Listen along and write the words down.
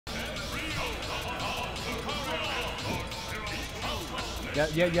Yeah,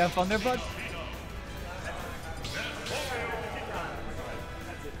 you have fun there, bud?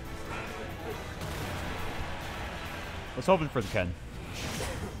 Let's hoping for the Ken.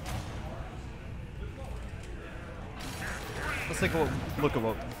 Let's take a look at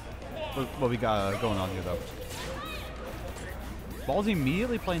what we got going on here, though. Ball's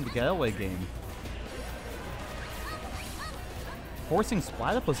immediately playing the getaway game, forcing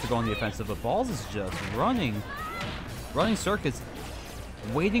Splatypus to go on the offensive, but Balls is just running circuits,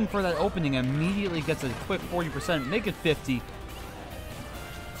 waiting for that opening, and immediately gets a quick 40%, make it 50.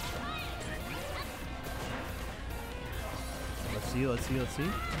 Let's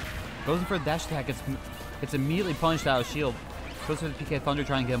see. Goes in for a dash attack, gets immediately punished out of shield. Goes for the PK Thunder,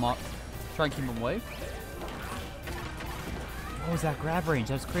 trying to get him off, try and keep him away. What was that grab range?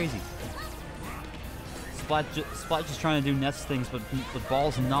 That was crazy. Splat just trying to do Ness things, but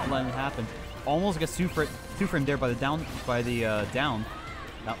Ball's not letting it happen. Almost gets two frame there by the down. Was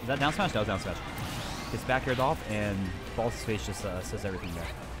that down smash? That was down smash. Gets back aired off, and Ball's face just says everything there.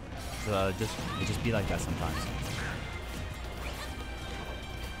 So it just be like that sometimes.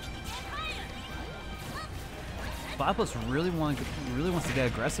 Splatypus really wants to get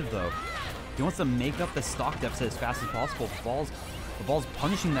aggressive though. He wants to make up the stock deficit as fast as possible. The ball's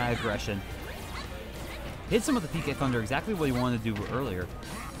punishing that aggression. Hits him with the PK Thunder, exactly what he wanted to do earlier.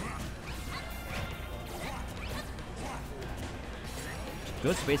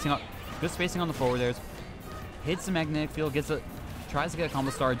 Good spacing on the forward airs. Hits the magnetic field, tries to get a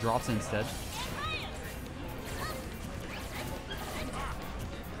combo star, drops it instead.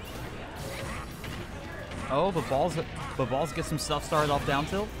 Oh, but Balls gets some stuff started off down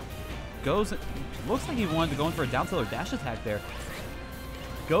tilt. Looks like he wanted to go in for a down tilt or dash attack there.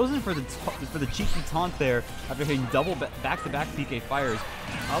 Goes in for the cheeky taunt there after hitting double back-to-back PK fires.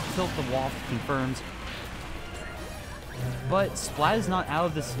 Up tilt the waft confirms. But Splat is not out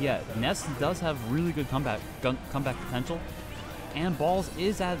of this yet. Ness does have really good comeback potential, and Balls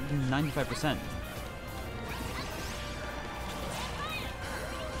is at 95%.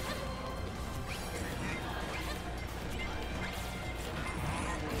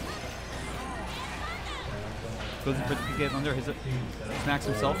 Goes in for the PK Thunder, smacks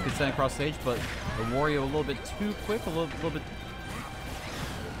himself, gets sent across stage, but the Wario a little bit too quick, a little bit.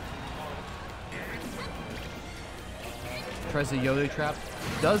 Tries the Yo-Yo trap,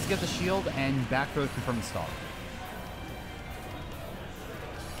 does get the shield, and back throw to confirm the stall.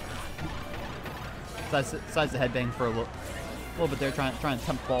 Decides to headbang for a little bit there, trying to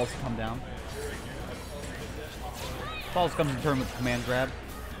tempt Balls to come down. Balls comes in turn with the command grab.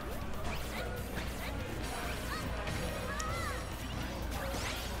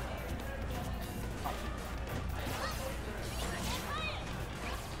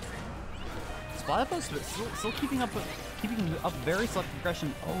 Splatypus still keeping up very selective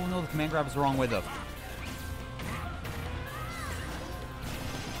aggression. Oh no, the command grab is the wrong way though.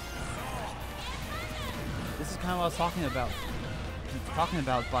 This is kind of what I was talking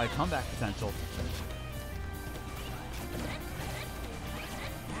about by comeback potential.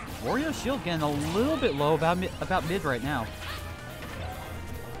 Wario shield getting a little bit low, about mid right now.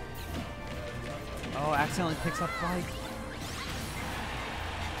 Oh, accidentally picks up Bike.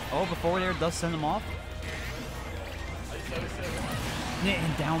 Oh, the forward air does send him off.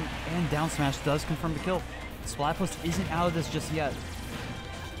 And down smash does confirm the kill. Splatypus isn't out of this just yet.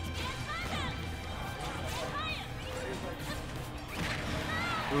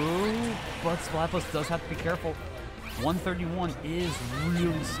 Ooh, but Splatypus does have to be careful. 131 is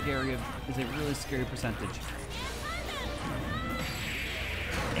really scary. Is a really scary percentage.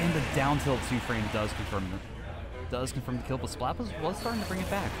 And the down tilt 2 frame does confirm the kill, but Splatypus was starting to bring it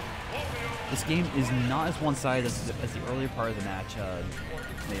back. This game is not as one-sided as the earlier part of the match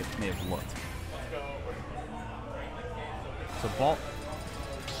may have looked. So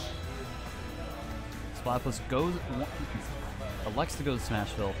Splatypus elects to go to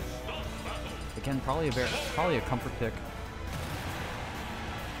Smashville. Again, probably a comfort pick.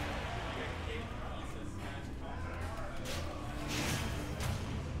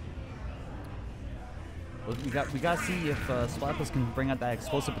 We gotta see if Splatypus can bring out that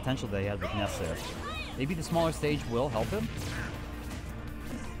explosive potential that he had with Ness there. Maybe the smaller stage will help him.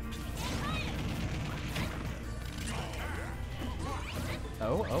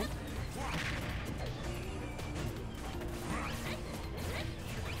 Oh.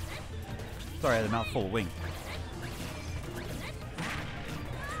 Sorry, I had a mouthful of wing.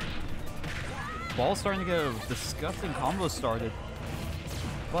 Ball's starting to get a disgusting combo started,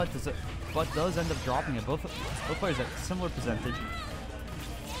 but does end up dropping it. Both players at similar percentage.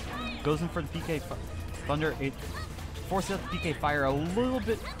 Goes in for the PK Thunder, forces out the PK fire a little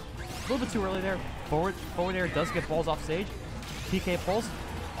bit too early there. Forward air does get balls off stage. PK pulse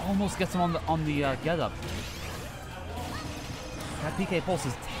almost gets him on the get up. That PK pulse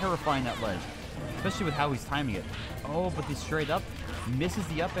is terrifying that ledge, especially with how he's timing it. Oh, but he's straight up, misses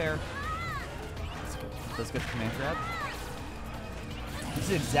the up air. Does get the command grab. This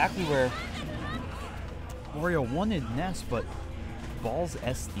is exactly where Wario wanted Ness, but Balls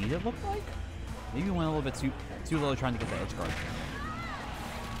SD'd it looked like? Maybe went a little bit too low trying to get the edge guard.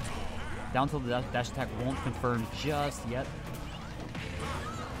 Down till the dash attack won't confirm just yet.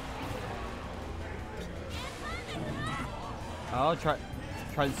 Oh, try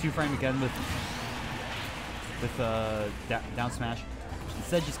the 2-frame again with down smash.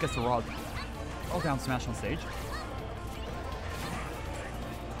 Instead, just gets the raw down smash on stage.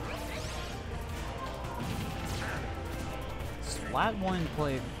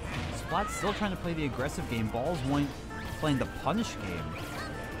 Splat's still trying to play the aggressive game. Ball's playing the punish game.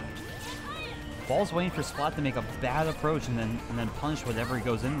 Ball's waiting for Splat to make a bad approach and then punish whatever he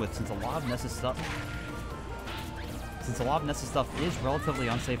goes in with, since a lot of Ness's stuff is relatively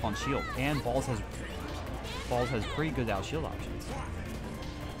unsafe on shield, and Balls has pretty good out shield options.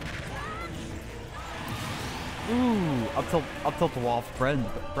 Ooh, up tilt the wall, bread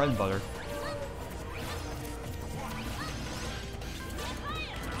and butter.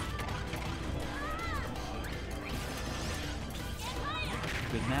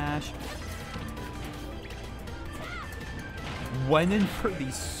 Good mash. Went in for the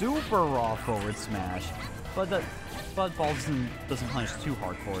super raw forward smash, but Balls doesn't punish too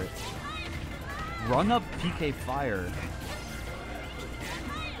hard for it. Run up PK fire.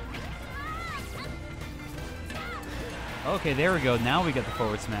 Okay, there we go. Now we get the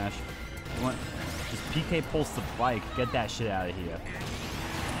forward smash. Just PK pulse the bike. Get that shit out of here.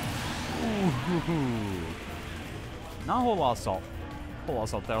 Ooh. Not a whole lot of salt.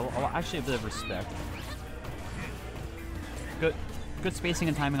 There. Actually, a bit of respect. Good spacing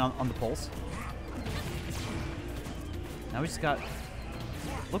and timing on the pulse. Now we just got...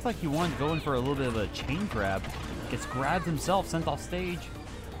 Looked like he wanted to go in for a little bit of a chain grab. Gets grabbed himself, sent off stage.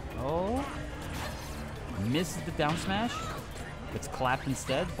 Oh. Misses the down smash. Gets clapped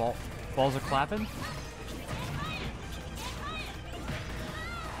instead. Balls are clapping.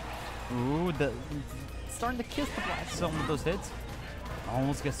 Ooh, starting to kiss the blast zone with those hits.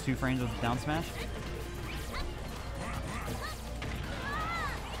 Almost gets 2 frames with the down smash.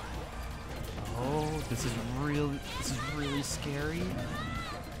 Oh, this is really scary.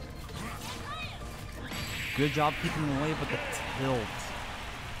 Good job keeping him away, but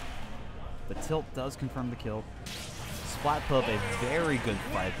the tilt does confirm the kill. Splat put up a very good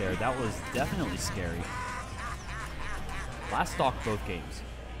fight there. That was definitely scary. Last stock both games.